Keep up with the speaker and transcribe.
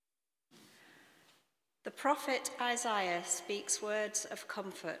The prophet Isaiah speaks words of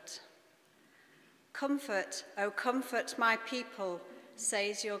comfort. Comfort, O comfort my people,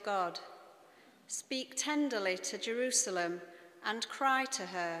 says your God. Speak tenderly to Jerusalem and cry to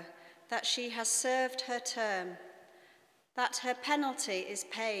her that she has served her term, that her penalty is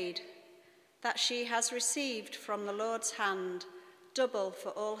paid, that she has received from the Lord's hand double for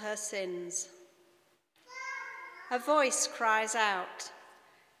all her sins. A voice cries out,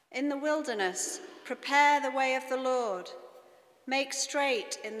 "In the wilderness, prepare the way of the Lord. Make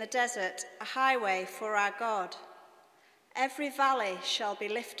straight in the desert a highway for our God. Every valley shall be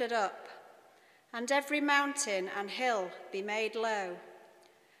lifted up, and every mountain and hill be made low.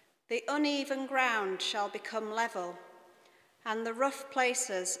 The uneven ground shall become level, and the rough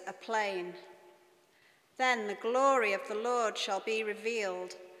places a plain. Then the glory of the Lord shall be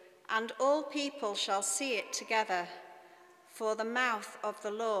revealed, and all people shall see it together, for the mouth of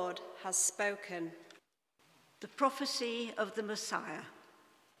the Lord has spoken." The prophecy of the Messiah.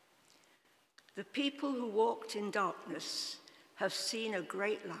 The people who walked in darkness have seen a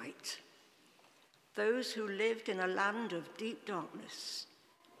great light. Those who lived in a land of deep darkness,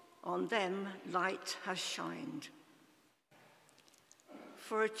 on them light has shined.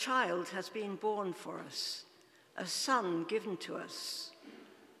 For a child has been born for us, a son given to us.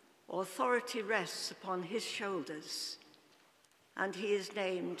 Authority rests upon his shoulders, and he is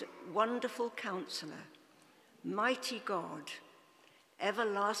named Wonderful Counselor, Mighty God,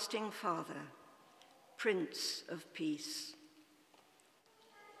 Everlasting Father, Prince of Peace.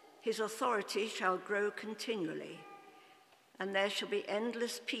 His authority shall grow continually, and there shall be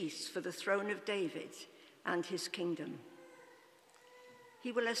endless peace for the throne of David and his kingdom.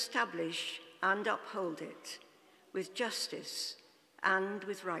 He will establish and uphold it with justice and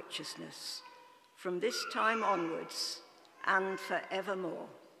with righteousness from this time onwards and forevermore.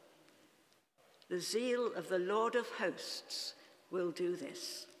 The zeal of the Lord of hosts will do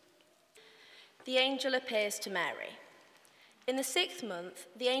this. The angel appears to Mary. In the 6th month,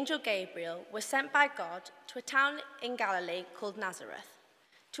 the angel Gabriel was sent by God to a town in Galilee called Nazareth,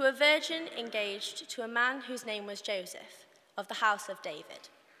 to a virgin engaged to a man whose name was Joseph, of the house of David.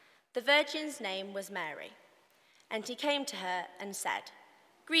 The virgin's name was Mary. And he came to her and said,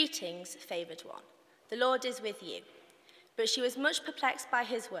 "Greetings, favored one, the Lord is with you." But she was much perplexed by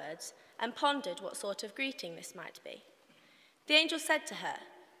his words and pondered what sort of greeting this might be. The angel said to her,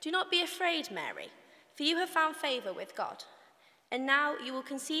 "Do not be afraid, Mary, for you have found favor with God. And now you will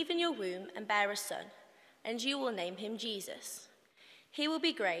conceive in your womb and bear a son, and you will name him Jesus. He will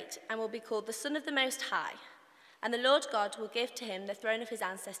be great and will be called the Son of the Most High, and the Lord God will give to him the throne of his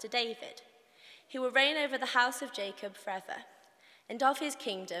ancestor David. He will reign over the house of Jacob forever, and of his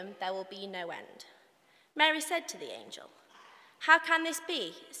kingdom there will be no end." Mary said to the angel, "How can this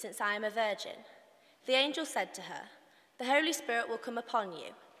be, since I am a virgin?" The angel said to her, "The Holy Spirit will come upon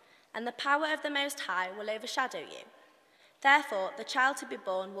you, and the power of the Most High will overshadow you. Therefore, the child to be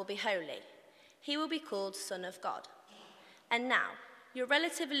born will be holy. He will be called Son of God. And now, your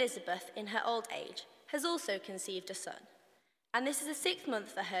relative Elizabeth, in her old age, has also conceived a son. And this is the 6th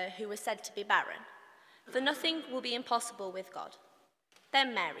month for her who was said to be barren, for nothing will be impossible with God."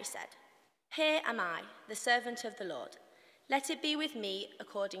 Then Mary said, "Here am I, the servant of the Lord. Let it be with me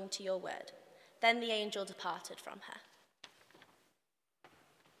according to your word." Then the angel departed from her.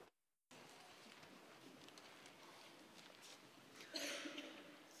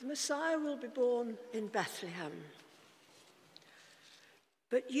 The Messiah will be born in Bethlehem.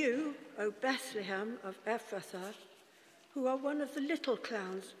 But you, O Bethlehem of Ephrathah, who are one of the little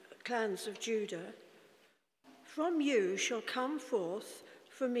clans of Judah, from you shall come forth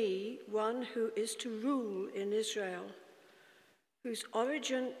for me one who is to rule in Israel, whose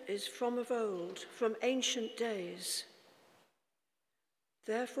origin is from of old, from ancient days.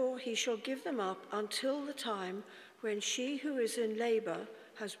 Therefore he shall give them up until the time when she who is in labor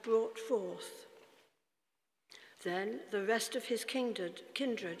has brought forth. Then the rest of his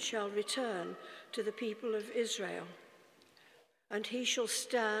kindred shall return to the people of Israel, and he shall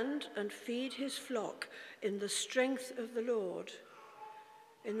stand and feed his flock in the strength of the Lord,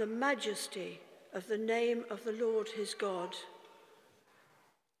 in the majesty of the name of the Lord his God.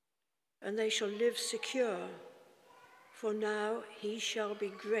 And they shall live secure, for now he shall be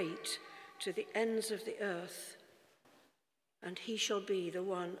great to the ends of the earth, and he shall be the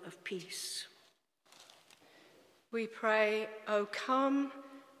one of peace. We pray, O come,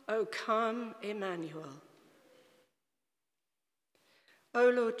 Emmanuel. O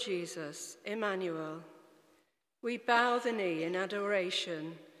Lord Jesus, Emmanuel, we bow the knee in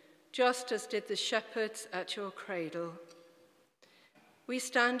adoration, just as did the shepherds at your cradle. We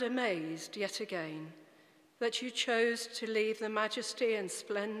stand amazed yet again that you chose to leave the majesty and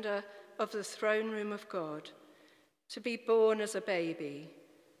splendor of the throne room of God, to be born as a baby,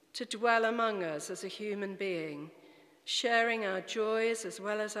 to dwell among us as a human being, sharing our joys as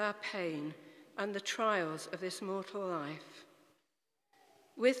well as our pain and the trials of this mortal life.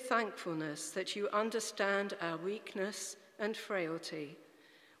 With thankfulness that you understand our weakness and frailty,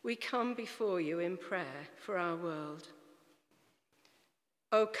 we come before you in prayer for our world.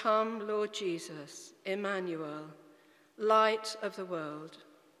 O come, Lord Jesus, Emmanuel, light of the world.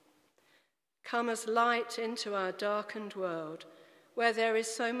 Come as light into our darkened world, where there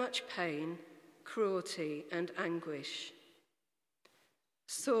is so much pain, cruelty, and anguish.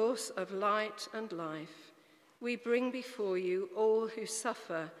 Source of light and life, we bring before you all who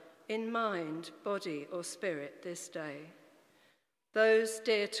suffer in mind, body, or spirit this day, those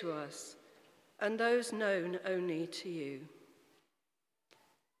dear to us and those known only to you.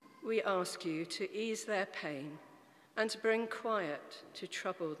 We ask you to ease their pain and to bring quiet to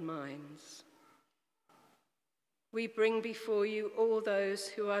troubled minds. We bring before you all those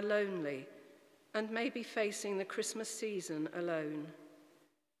who are lonely and may be facing the Christmas season alone,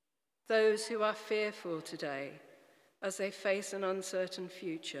 those who are fearful today as they face an uncertain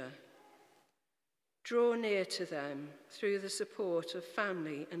future. Draw near to them through the support of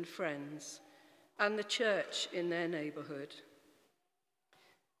family and friends and the church in their neighbourhood.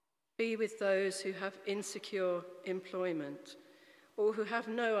 Be with those who have insecure employment or who have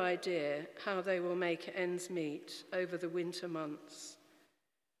no idea how they will make ends meet over the winter months,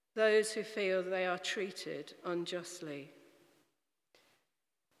 those who feel they are treated unjustly.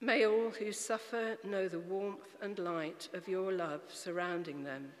 May all who suffer know the warmth and light of your love surrounding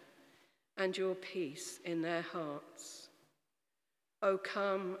them and your peace in their hearts. O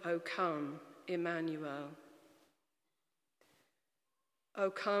come, Emmanuel. O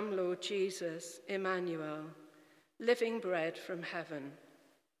come, Lord Jesus, Emmanuel, living bread from heaven.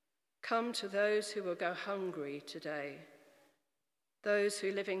 Come to those who will go hungry today, those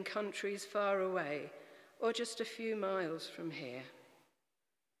who live in countries far away or just a few miles from here.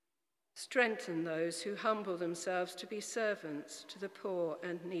 Strengthen those who humble themselves to be servants to the poor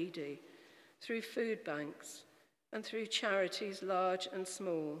and needy through food banks and through charities large and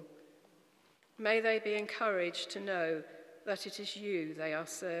small. May they be encouraged to know that it is you they are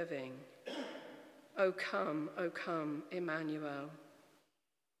serving. O come, Emmanuel.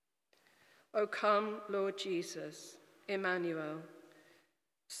 O come, Lord Jesus, Emmanuel,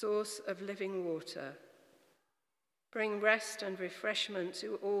 source of living water. Bring rest and refreshment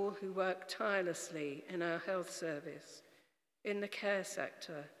to all who work tirelessly in our health service, in the care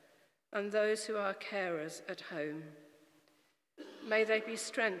sector, and those who are carers at home. May they be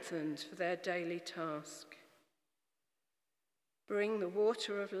strengthened for their daily task. Bring the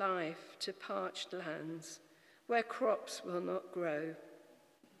water of life to parched lands where crops will not grow,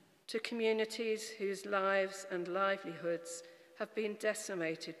 to communities whose lives and livelihoods have been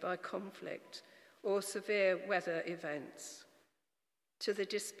decimated by conflict or severe weather events, to the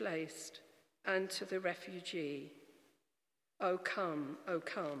displaced and to the refugee. O come,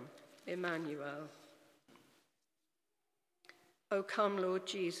 Emmanuel. O come, Lord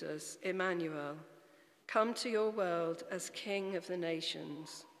Jesus, Emmanuel. Come to your world as King of the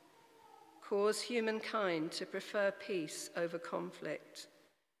nations. Cause humankind to prefer peace over conflict.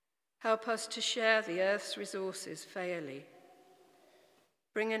 Help us to share the earth's resources fairly.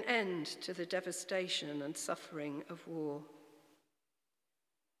 Bring an end to the devastation and suffering of war.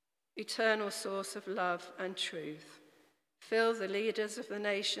 Eternal source of love and truth, fill the leaders of the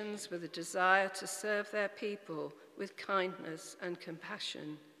nations with a desire to serve their people with kindness and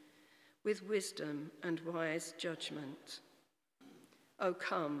compassion, with wisdom and wise judgment. O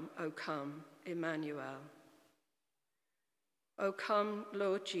come, Emmanuel. O come,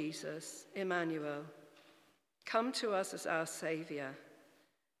 Lord Jesus, Emmanuel. Come to us as our Saviour.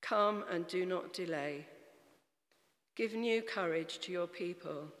 Come and do not delay. Give new courage to your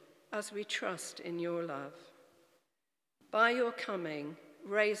people as we trust in your love. By your coming,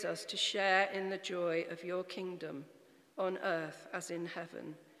 raise us to share in the joy of your kingdom, on earth as in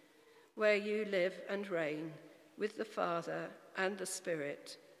heaven, where you live and reign with the Father and the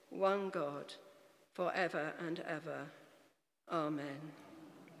Spirit, one God, forever and ever. Amen.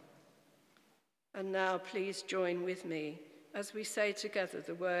 And now please join with me as we say together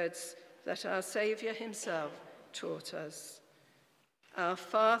the words that our Saviour himself taught us. Our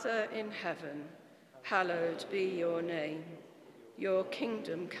Father in heaven, hallowed be your name. Your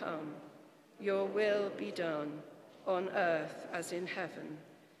kingdom come, your will be done, on earth as in heaven.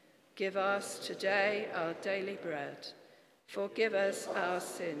 Give us today our daily bread. Forgive us our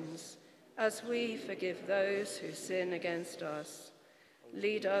sins, as we forgive those who sin against us.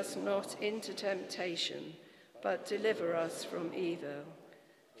 Lead us not into temptation, but deliver us from evil.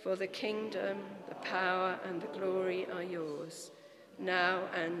 For the kingdom, the power, and the glory are yours, now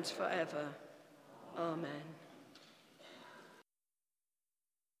and forever. Amen.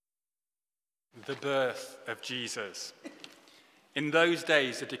 The birth of Jesus. In those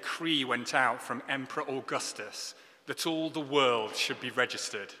days, a decree went out from Emperor Augustus that all the world should be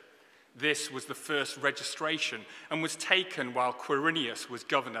registered. This was the first registration and was taken while Quirinius was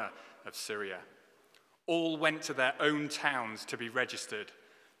governor of Syria. All went to their own towns to be registered.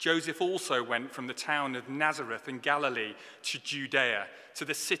 Joseph also went from the town of Nazareth in Galilee to Judea, to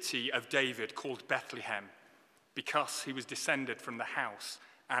the city of David called Bethlehem, because he was descended from the house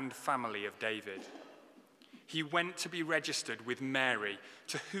and family of David. He went to be registered with Mary,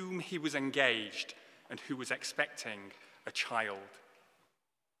 to whom he was engaged and who was expecting a child.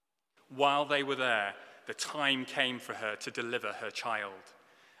 While they were there, the time came for her to deliver her child,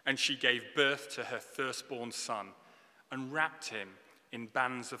 and she gave birth to her firstborn son and wrapped him in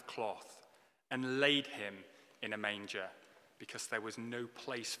bands of cloth and laid him in a manger, because there was no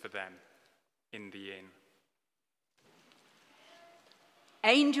place for them in the inn.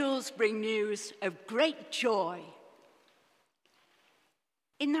 Angels bring news of great joy.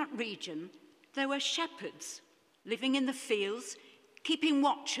 In that region, there were shepherds living in the fields, keeping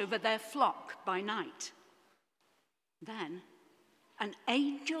watch over their flock by night. Then an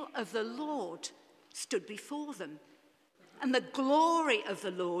angel of the Lord stood before them, and the glory of the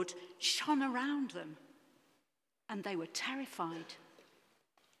Lord shone around them, and they were terrified.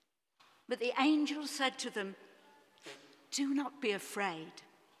 But the angel said to them, "Do not be afraid,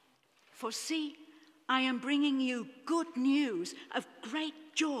 for see, I am bringing you good news of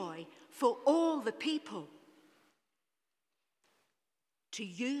great joy for all the people. To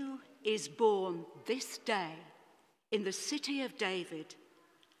you is born this day in the city of David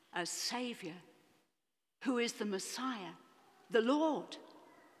a Saviour, who is the Messiah, the Lord.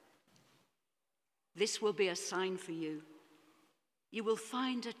 This will be a sign for you. You will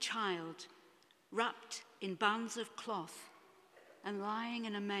find a child wrapped in bands of cloth and lying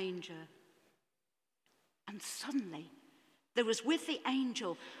in a manger." And suddenly there was with the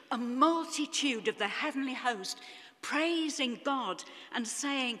angel a multitude of the heavenly host, praising God and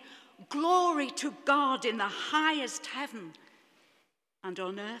saying, "Glory to God in the highest heaven, and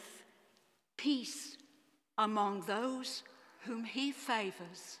on earth peace among those whom he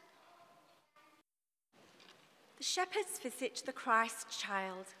favours." The shepherds visit the Christ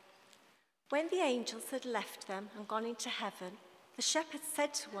child. When the angels had left them and gone into heaven, the shepherds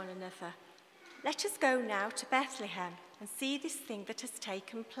said to one another, "Let us go now to Bethlehem and see this thing that has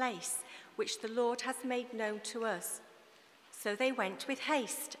taken place, which the Lord has made known to us." So they went with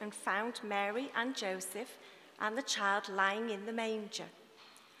haste and found Mary and Joseph and the child lying in the manger.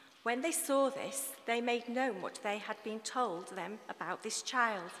 When they saw this, they made known what they had been told them about this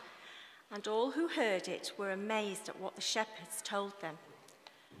child, and all who heard it were amazed at what the shepherds told them.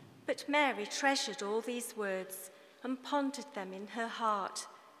 But Mary treasured all these words and pondered them in her heart.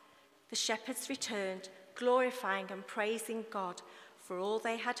 The shepherds returned, glorifying and praising God for all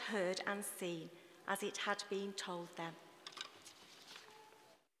they had heard and seen, as it had been told them.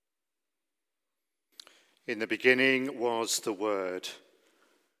 In the beginning was the Word,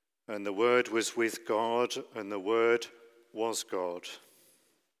 and the Word was with God, and the Word was God.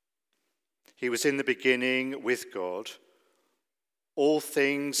 He was in the beginning with God. All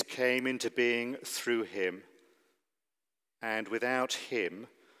things came into being through him, and without him,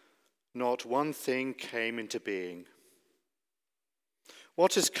 not one thing came into being.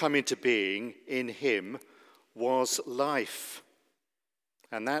 What has come into being in him was life,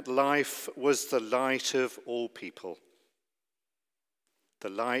 and that life was the light of all people. The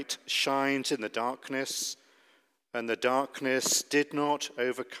light shines in the darkness, and the darkness did not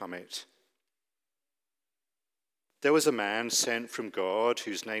overcome it. There was a man sent from God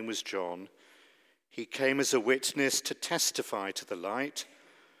whose name was John. He came as a witness to testify to the light,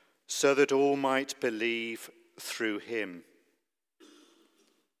 so that all might believe through him.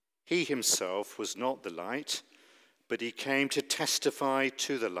 He himself was not the light, but he came to testify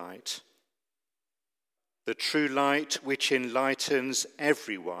to the light. The true light, which enlightens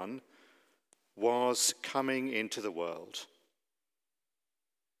everyone, was coming into the world.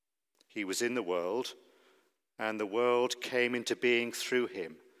 He was in the world, and the world came into being through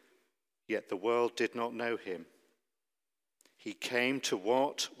him, yet the world did not know him. He came to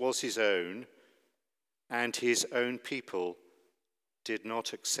what was his own, and his own people did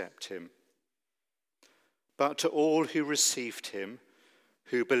not accept him. But to all who received him,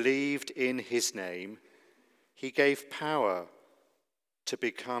 who believed in his name, he gave power to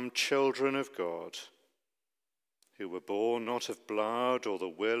become children of God, who were born not of blood or the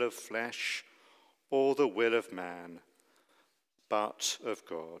will of flesh or the will of man, but of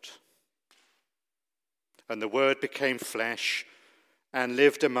God. And the Word became flesh and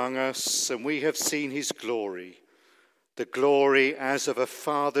lived among us, and we have seen his glory, the glory as of a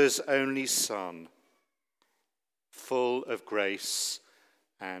Father's only Son, full of grace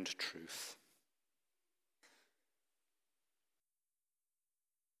and truth.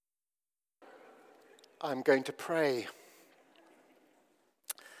 I'm going to pray.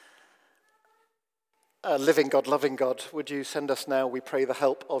 Living God, loving God, would you send us now, we pray, the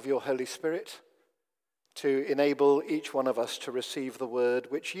help of your Holy Spirit to enable each one of us to receive the word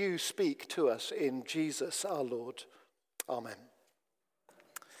which you speak to us in Jesus our Lord. Amen.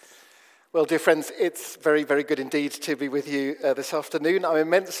 Well, dear friends, it's very, very good indeed to be with you this afternoon. I'm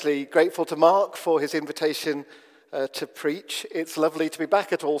immensely grateful to Mark for his invitation to preach. It's lovely to be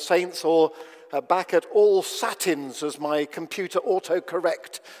back at All Saints, or back at All Satins, as my computer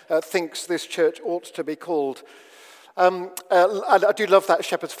autocorrect thinks this church ought to be called. I do love that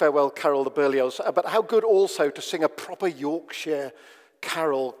Shepherd's Farewell carol, the Berlioz, but how good also to sing a proper Yorkshire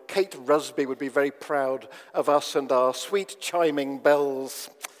carol. Kate Rusby would be very proud of us and our sweet chiming bells.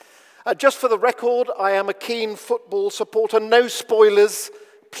 Just for the record, I am a keen football supporter. No spoilers,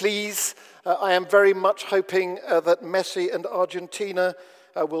 please. I am very much hoping that Messi and Argentina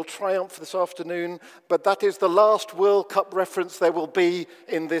will triumph this afternoon, but that is the last World Cup reference there will be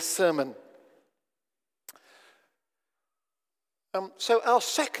in this sermon. So our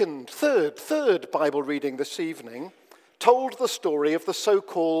third Bible reading this evening told the story of the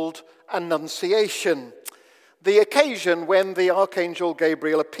so-called Annunciation, the occasion when the Archangel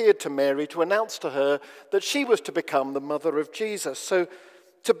Gabriel appeared to Mary to announce to her that she was to become the mother of Jesus. So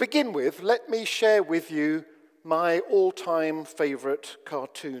to begin with, let me share with you my all-time favorite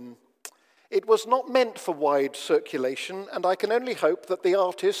cartoon. It was not meant for wide circulation, and I can only hope that the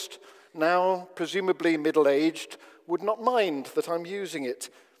artist, now presumably middle-aged, would not mind that I'm using it.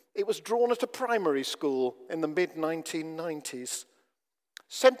 It was drawn at a primary school in the mid-1990s.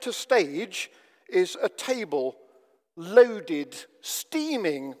 Center stage is a table loaded,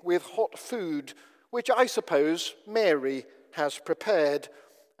 steaming with hot food, which I suppose Mary has prepared.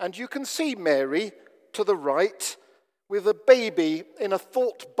 And you can see Mary to the right with a baby in a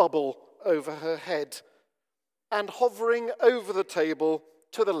thought bubble over her head. And hovering over the table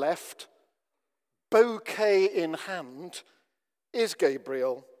to the left, bouquet in hand, is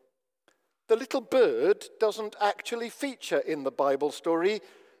Gabriel. The little bird doesn't actually feature in the Bible story,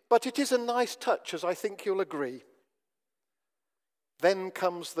 but it is a nice touch, as I think you'll agree. Then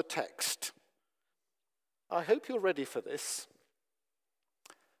comes the text. I hope you're ready for this.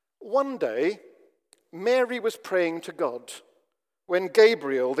 One day, Mary was praying to God when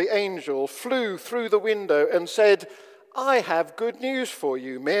Gabriel, the angel, flew through the window and said, "I have good news for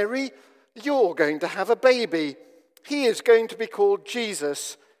you, Mary. You're going to have a baby. He is going to be called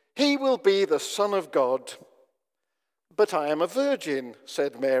Jesus. He will be the Son of God." "But I am a virgin,"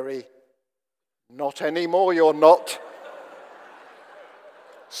 said Mary. "Not anymore, you're not,"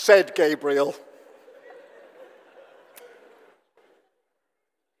 said Gabriel.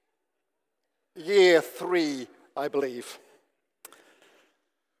 Year 3, I believe.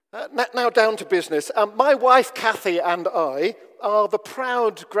 Now down to business. My wife Kathy and I are the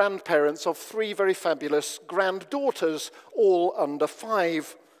proud grandparents of 3 very fabulous granddaughters, all under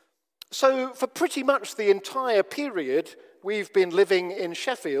 5. So for pretty much the entire period we've been living in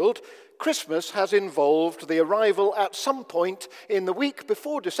Sheffield, Christmas has involved the arrival at some point in the week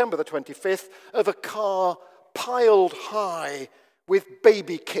before December the 25th of a car piled high with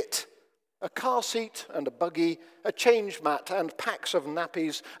baby kit. A car seat and a buggy, a change mat and packs of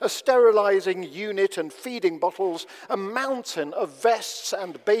nappies, a sterilizing unit and feeding bottles, a mountain of vests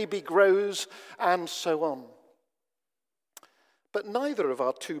and baby grows, and so on. But neither of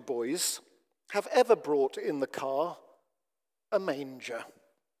our 2 boys have ever brought in the car a manger.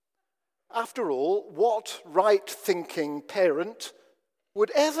 After all, what right-thinking parent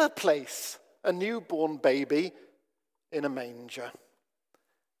would ever place a newborn baby in a manger?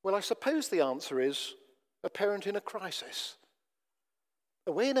 Well, I suppose the answer is a parent in a crisis.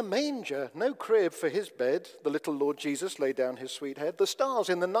 Away in a manger, no crib for his bed, the little Lord Jesus lay down his sweet head. The stars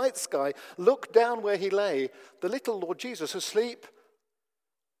in the night sky looked down where he lay, the little Lord Jesus asleep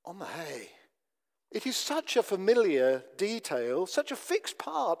on the hay. It is such a familiar detail, such a fixed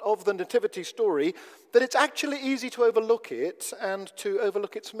part of the nativity story, that it's actually easy to overlook it and to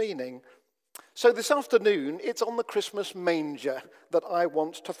overlook its meaning. So this afternoon, it's on the Christmas manger that I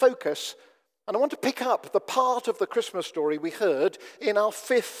want to focus. And I want to pick up the part of the Christmas story we heard in our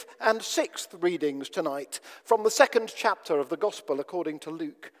 5th and 6th readings tonight from the 2nd chapter of the Gospel according to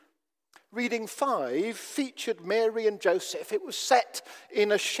Luke. Reading 5 featured Mary and Joseph. It was set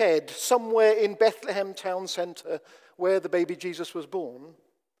in a shed somewhere in Bethlehem town centre where the baby Jesus was born.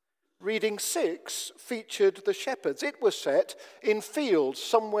 Reading 6 featured the shepherds. It was set in fields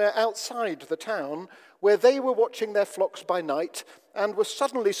somewhere outside the town where they were watching their flocks by night and were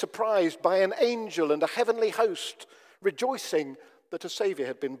suddenly surprised by an angel and a heavenly host rejoicing that a Saviour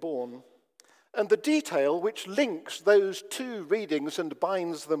had been born. And the detail which links those two readings and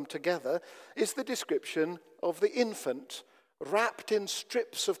binds them together is the description of the infant wrapped in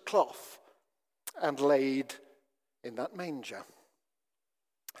strips of cloth and laid in that manger.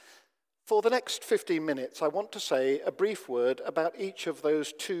 For the next 15 minutes, I want to say a brief word about each of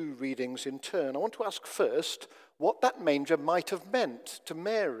those two readings in turn. I want to ask first what that manger might have meant to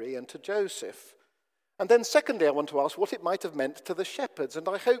Mary and to Joseph. And then secondly, I want to ask what it might have meant to the shepherds. And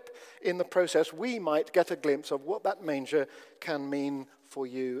I hope in the process we might get a glimpse of what that manger can mean for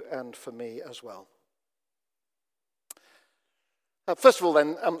you and for me as well. First of all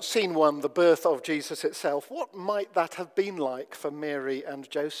then, scene 1, the birth of Jesus itself. What might that have been like for Mary and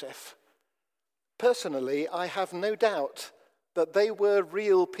Joseph? Personally, I have no doubt that they were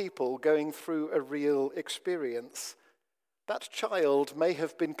real people going through a real experience. That child may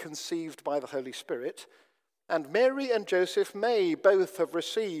have been conceived by the Holy Spirit, and Mary and Joseph may both have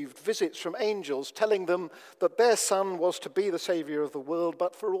received visits from angels telling them that their son was to be the Saviour of the world,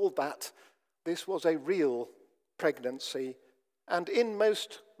 but for all that, this was a real pregnancy, and in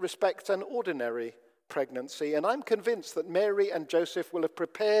most respects an ordinary pregnancy. And I'm convinced that Mary and Joseph will have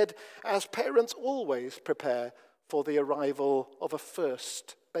prepared, as parents always prepare, for the arrival of a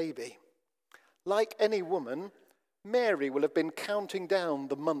first baby. Like any woman, Mary will have been counting down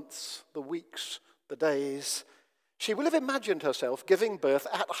the months, the weeks, the days. She will have imagined herself giving birth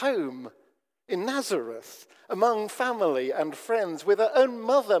at home, in Nazareth, among family and friends, with her own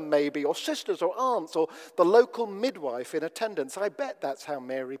mother maybe, or sisters or aunts, or the local midwife in attendance. I bet that's how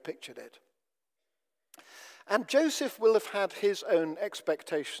Mary pictured it. And Joseph will have had his own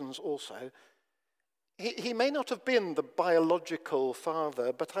expectations also. He may not have been the biological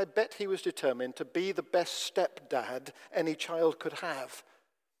father, but I bet he was determined to be the best stepdad any child could have.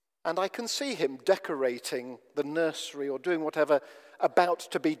 And I can see him decorating the nursery or doing whatever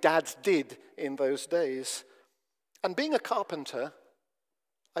about-to-be dads did in those days. And being a carpenter,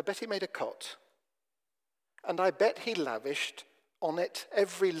 I bet he made a cot. And I bet he lavished on it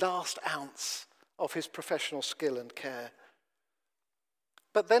every last ounce of his professional skill and care.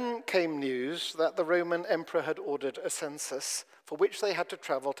 But then came news that the Roman emperor had ordered a census for which they had to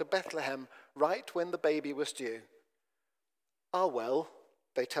travel to Bethlehem right when the baby was due. Ah, well,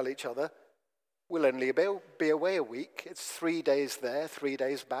 they tell each other, we'll only be away a week. It's 3 days there, 3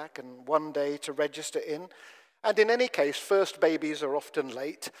 days back, and 1 day to register in. And in any case, first babies are often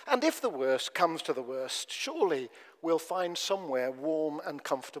late. And if the worst comes to the worst, surely we'll find somewhere warm and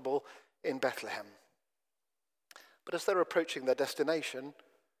comfortable in Bethlehem. But as they're approaching their destination,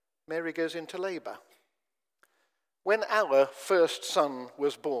 Mary goes into labor. When our first son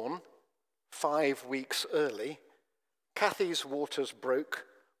was born, 5 weeks early, Kathy's waters broke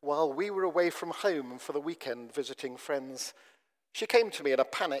while we were away from home for the weekend visiting friends. She came to me in a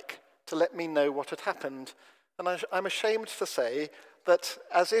panic to let me know what had happened, and I'm ashamed to say that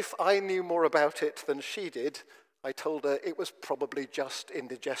as if I knew more about it than she did, I told her it was probably just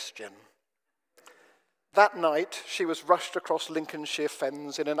indigestion. That night, she was rushed across Lincolnshire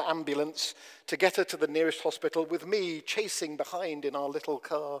Fens in an ambulance to get her to the nearest hospital, with me chasing behind in our little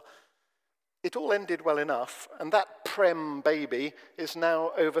car. It all ended well enough, and that Prem baby is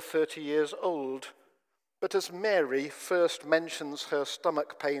now over 30 years old. But as Mary first mentions her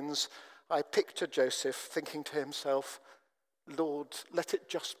stomach pains, I picture Joseph thinking to himself, Lord, let it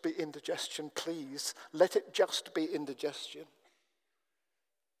just be indigestion, please. Let it just be indigestion.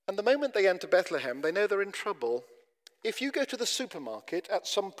 And the moment they enter Bethlehem, they know they're in trouble. If you go to the supermarket at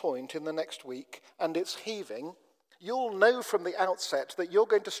some point in the next week and it's heaving, you'll know from the outset that you're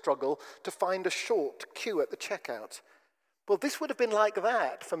going to struggle to find a short queue at the checkout. Well, this would have been like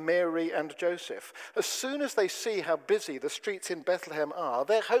that for Mary and Joseph. As soon as they see how busy the streets in Bethlehem are,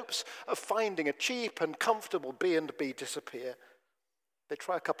 their hopes of finding a cheap and comfortable B&B disappear. They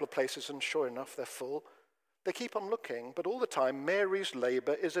try a couple of places and sure enough, they're full. They keep on looking, but all the time Mary's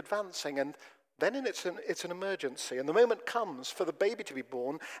labor is advancing, and then it's an emergency, and the moment comes for the baby to be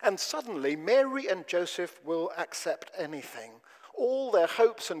born, and suddenly Mary and Joseph will accept anything. all their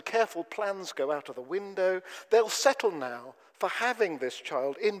hopes and careful plans go out of the window. They'll settle now for having this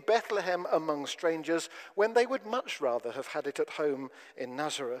child in Bethlehem among strangers when they would much rather have had it at home in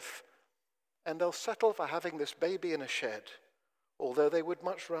Nazareth. And they'll settle for having this baby in a shed, although they would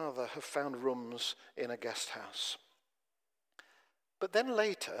much rather have found rooms in a guest house. But then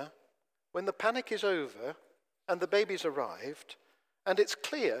later, when the panic is over and the baby's arrived, and it's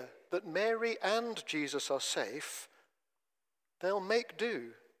clear that Mary and Jesus are safe, they'll make do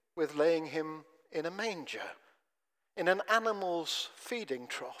with laying him in a manger, in an animal's feeding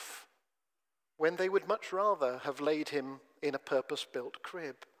trough, when they would much rather have laid him in a purpose-built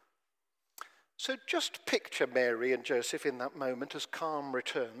crib. So just picture Mary and Joseph in that moment as calm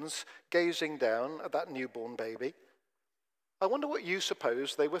returns, gazing down at that newborn baby. I wonder what you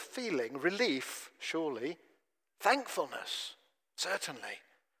suppose they were feeling. Relief, surely. Thankfulness, certainly.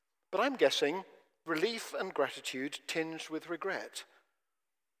 But I'm guessing relief and gratitude tinged with regret.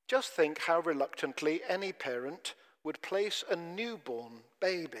 Just think how reluctantly any parent would place a newborn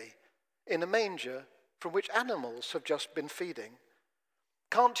baby in a manger from which animals have just been feeding.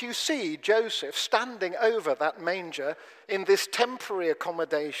 Can't you see Joseph standing over that manger in this temporary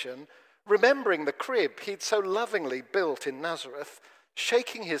accommodation, remembering the crib he'd so lovingly built in Nazareth,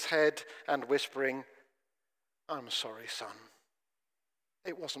 shaking his head and whispering, "I'm sorry, son.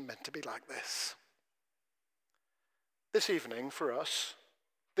 It wasn't meant to be like this." This evening, for us,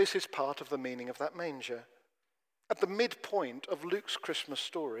 this is part of the meaning of that manger. At the midpoint of Luke's Christmas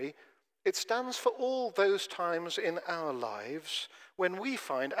story, it stands for all those times in our lives when we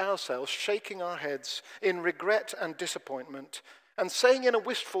find ourselves shaking our heads in regret and disappointment and saying in a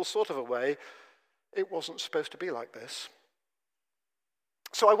wistful sort of a way, it wasn't supposed to be like this.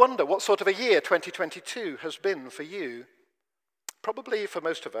 So I wonder what sort of a year 2022 has been for you. Probably for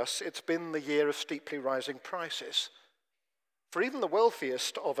most of us, it's been the year of steeply rising prices. For even the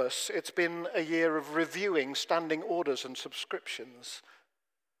wealthiest of us, it's been a year of reviewing standing orders and subscriptions.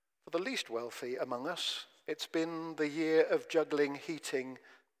 For the least wealthy among us, it's been the year of juggling heating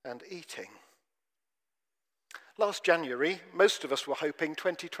and eating. Last January, most of us were hoping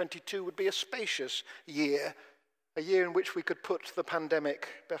 2022 would be a spacious year, a year in which we could put the pandemic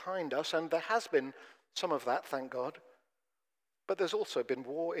behind us, and there has been some of that, thank God. But there's also been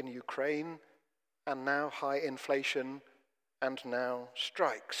war in Ukraine, and now high inflation, and now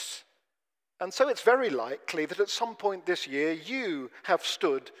strikes. And so it's very likely that at some point this year you have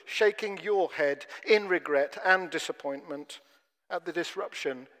stood shaking your head in regret and disappointment at the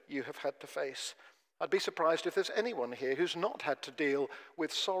disruption you have had to face. I'd be surprised if there's anyone here who's not had to deal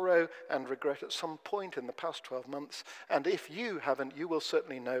with sorrow and regret at some point in the past 12 months. And if you haven't, you will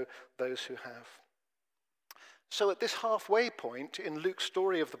certainly know those who have. So at this halfway point in Luke's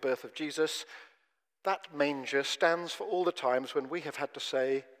story of the birth of Jesus, that manger stands for all the times when we have had to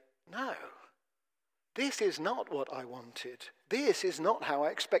say, no. This is not what I wanted. This is not how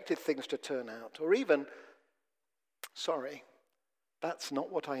I expected things to turn out. Or even, sorry, that's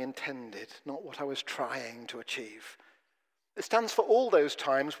not what I intended, not what I was trying to achieve. It stands for all those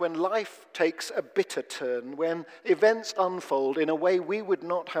times when life takes a bitter turn, when events unfold in a way we would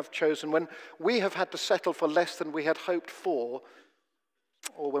not have chosen, when we have had to settle for less than we had hoped for,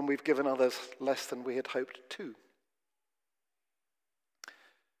 or when we've given others less than we had hoped to.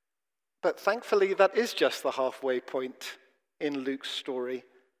 But thankfully, that is just the halfway point in Luke's story.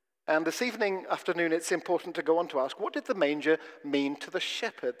 And this afternoon, it's important to go on to ask, what did the manger mean to the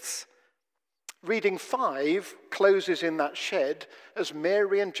shepherds? Reading 5 closes in that shed as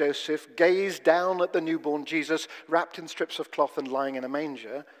Mary and Joseph gaze down at the newborn Jesus wrapped in strips of cloth and lying in a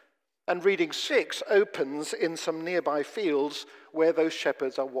manger. And reading 6 opens in some nearby fields where those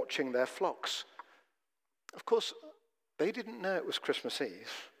shepherds are watching their flocks. Of course, they didn't know it was Christmas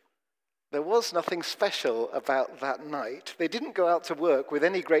Eve. There was nothing special about that night. They didn't go out to work with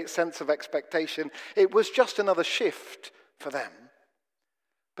any great sense of expectation. It was just another shift for them.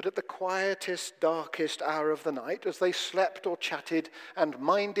 But at the quietest, darkest hour of the night, as they slept or chatted and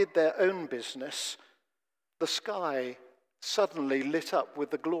minded their own business, the sky suddenly lit up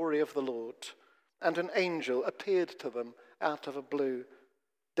with the glory of the Lord, and an angel appeared to them out of a blue.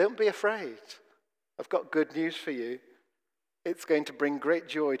 Don't be afraid. I've got good news for you. It's going to bring great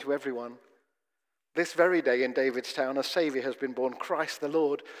joy to everyone. This very day in David's town, a Savior has been born, Christ the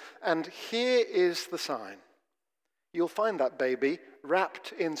Lord. And here is the sign. You'll find that baby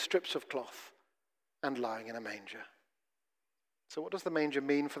wrapped in strips of cloth and lying in a manger. So what does the manger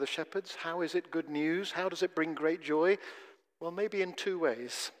mean for the shepherds? How is it good news? How does it bring great joy? Well, maybe in 2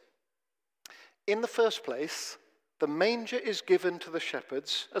 ways. In the first place, the manger is given to the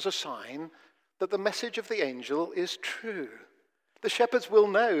shepherds as a sign that the message of the angel is true. The shepherds will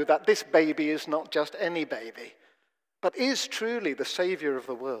know that this baby is not just any baby, but is truly the Saviour of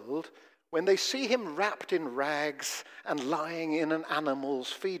the world when they see him wrapped in rags and lying in an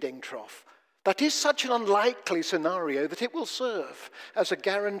animal's feeding trough. That is such an unlikely scenario that it will serve as a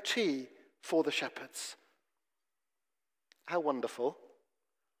guarantee for the shepherds. How wonderful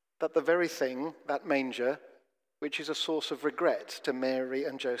that the very thing, that manger, which is a source of regret to Mary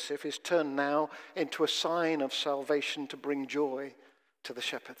and Joseph, is turned now into a sign of salvation to bring joy to the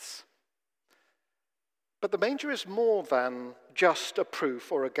shepherds. But the manger is more than just a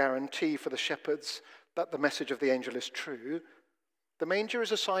proof or a guarantee for the shepherds that the message of the angel is true. The manger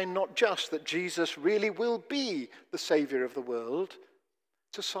is a sign not just that Jesus really will be the Saviour of the world,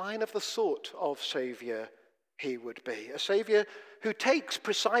 it's a sign of the sort of Saviour he would be. A Saviour who takes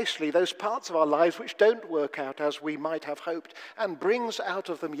precisely those parts of our lives which don't work out as we might have hoped and brings out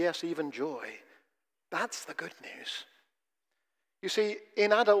of them, yes, even joy. That's the good news. You see,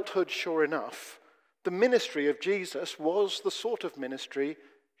 in adulthood, sure enough, the ministry of Jesus was the sort of ministry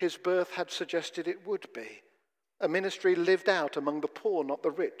his birth had suggested it would be. A ministry lived out among the poor, not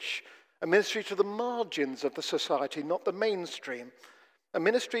the rich. A ministry to the margins of the society, not the mainstream. A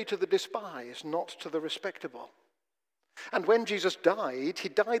ministry to the despised, not to the respectable. And when Jesus died, he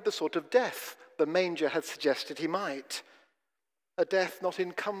died the sort of death the manger had suggested he might. A death not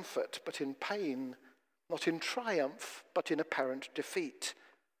in comfort, but in pain, not in triumph, but in apparent defeat.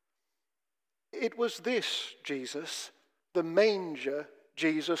 It was this Jesus, the manger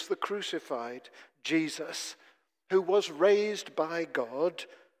Jesus, the crucified Jesus, who was raised by God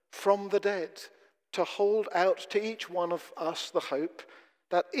from the dead to hold out to each one of us the hope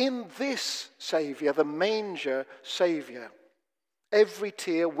that in this Saviour, the manger Saviour, every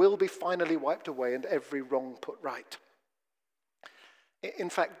tear will be finally wiped away and every wrong put right. In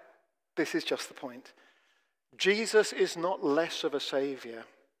fact, this is just the point. Jesus is not less of a Saviour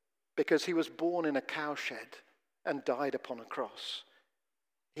because he was born in a cowshed and died upon a cross.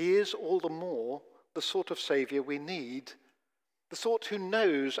 He is all the more the sort of Saviour we need, the sort who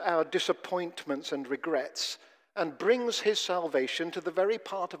knows our disappointments and regrets and brings his salvation to the very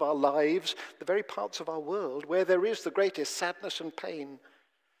part of our lives, the very parts of our world where there is the greatest sadness and pain.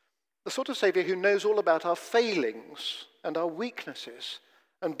 The sort of Saviour who knows all about our failings and our weaknesses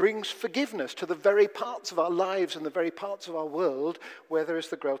and brings forgiveness to the very parts of our lives and the very parts of our world where there is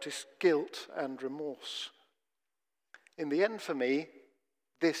the greatest guilt and remorse. In the end, for me,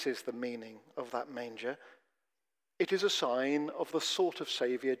 this is the meaning of that manger. It is a sign of the sort of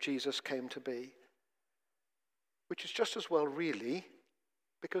Saviour Jesus came to be, which is just as well really,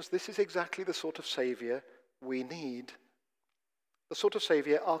 because this is exactly the sort of Saviour we need. The sort of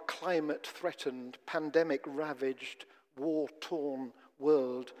Saviour our climate-threatened, pandemic-ravaged, war-torn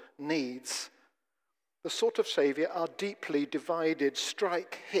world needs. The sort of Saviour our deeply divided,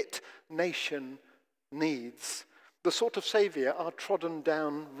 strike-hit nation needs. The sort of Saviour our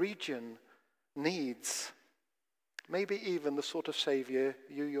trodden-down region needs. Maybe even the sort of Saviour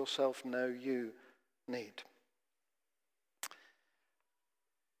you yourself know you need.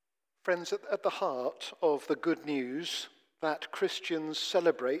 Friends, at the heart of the good news that Christians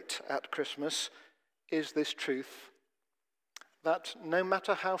celebrate at Christmas is this truth, that no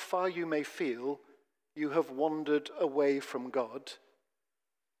matter how far you may feel you have wandered away from God,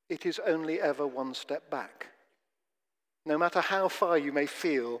 it is only ever one step back. No matter how far you may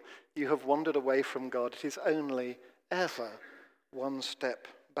feel you have wandered away from God, it is only ever one step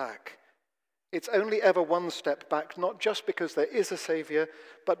back. It's only ever one step back, not just because there is a Saviour,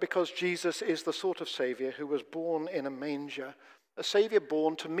 but because Jesus is the sort of Saviour who was born in a manger, a Saviour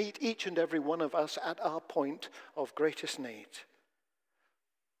born to meet each and every one of us at our point of greatest need.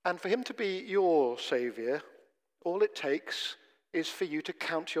 And for him to be your Saviour, all it takes is for you to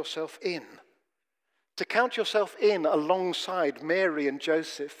count yourself in. To count yourself in alongside Mary and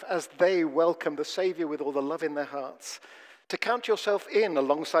Joseph as they welcome the Saviour with all the love in their hearts. To count yourself in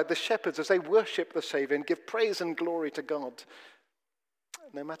alongside the shepherds as they worship the Saviour and give praise and glory to God.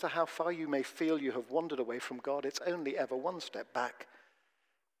 No matter how far you may feel you have wandered away from God, it's only ever one step back.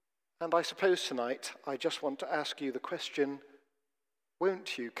 And I suppose tonight I just want to ask you the question,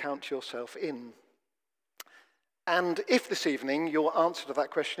 won't you count yourself in? And if this evening your answer to that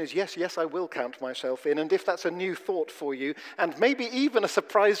question is yes, I will count myself in, and if that's a new thought for you, and maybe even a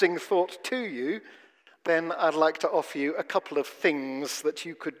surprising thought to you, then I'd like to offer you a couple of things that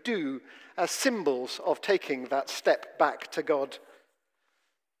you could do as symbols of taking that step back to God.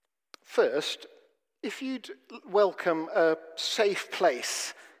 First, if you'd welcome a safe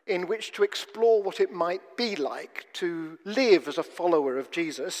place in which to explore what it might be like to live as a follower of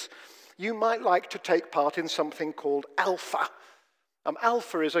Jesus, you might like to take part in something called Alpha.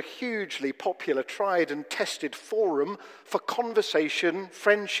 Alpha is a hugely popular, tried and tested forum for conversation,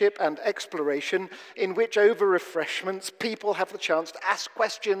 friendship and exploration in which over refreshments people have the chance to ask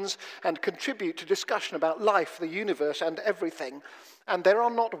questions and contribute to discussion about life, the universe and everything. And there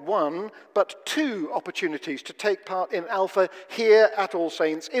are not one, but two opportunities to take part in Alpha here at All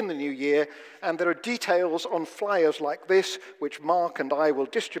Saints in the new year. And there are details on flyers like this, which Mark and I will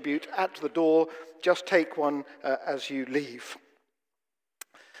distribute at the door. Just take one as you leave.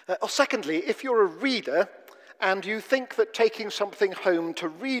 Secondly, if you're a reader and you think that taking something home to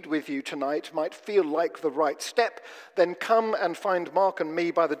read with you tonight might feel like the right step, then come and find Mark and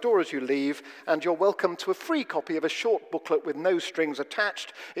me by the door as you leave, and you're welcome to a free copy of a short booklet with no strings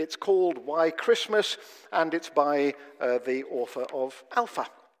attached. It's called Why Christmas, and it's by the author of Alpha.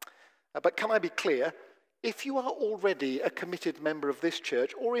 But can I be clear? If you are already a committed member of this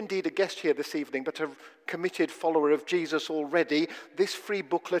church, or indeed a guest here this evening, but a committed follower of Jesus already, this free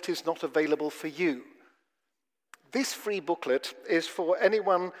booklet is not available for you. This free booklet is for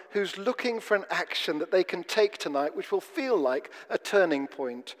anyone who's looking for an action that they can take tonight, which will feel like a turning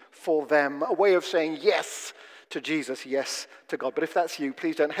point for them, a way of saying yes to Jesus, yes to God. But if that's you,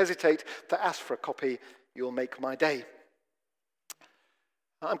 please don't hesitate to ask for a copy. You'll make my day.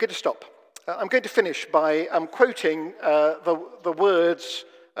 I'm going to stop. I'm going to finish by quoting the words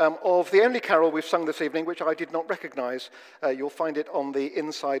of the only carol we've sung this evening, which I did not recognize. You'll find it on the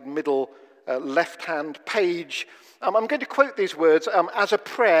inside middle left-hand page. I'm going to quote these words as a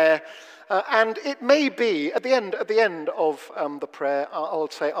prayer, and it may be at the end of the prayer, I'll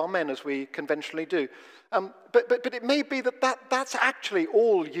say Amen, as we conventionally do. But it may be that's actually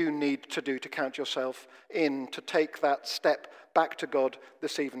all you need to do to count yourself in, to take that step back to God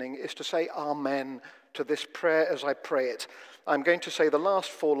this evening, is to say Amen to this prayer as I pray it. I'm going to say the last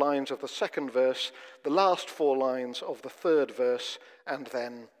 4 lines of the second verse, the last 4 lines of the third verse, and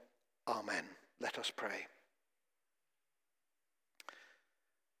then Amen. Let us pray.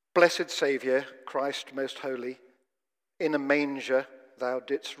 Blessed Saviour, Christ most holy, in a manger thou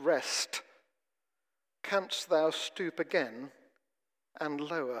didst rest. Canst thou stoop again and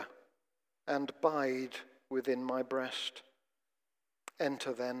lower and bide within my breast?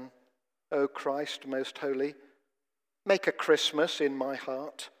 Enter then, O Christ most holy, make a Christmas in my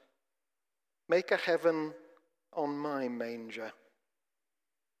heart, make a heaven on my manger.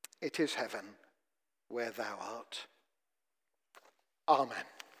 It is heaven where thou art. Amen.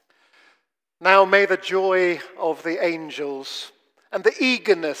 Now may the joy of the angels and the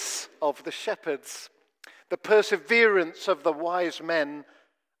eagerness of the shepherds, the perseverance of the wise men,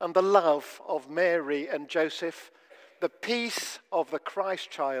 and the love of Mary and Joseph, the peace of the Christ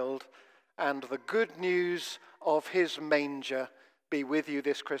child, and the good news of his manger be with you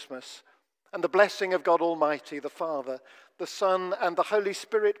this Christmas. And the blessing of God Almighty, the Father, the Son, and the Holy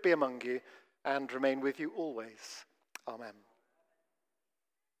Spirit be among you and remain with you always. Amen.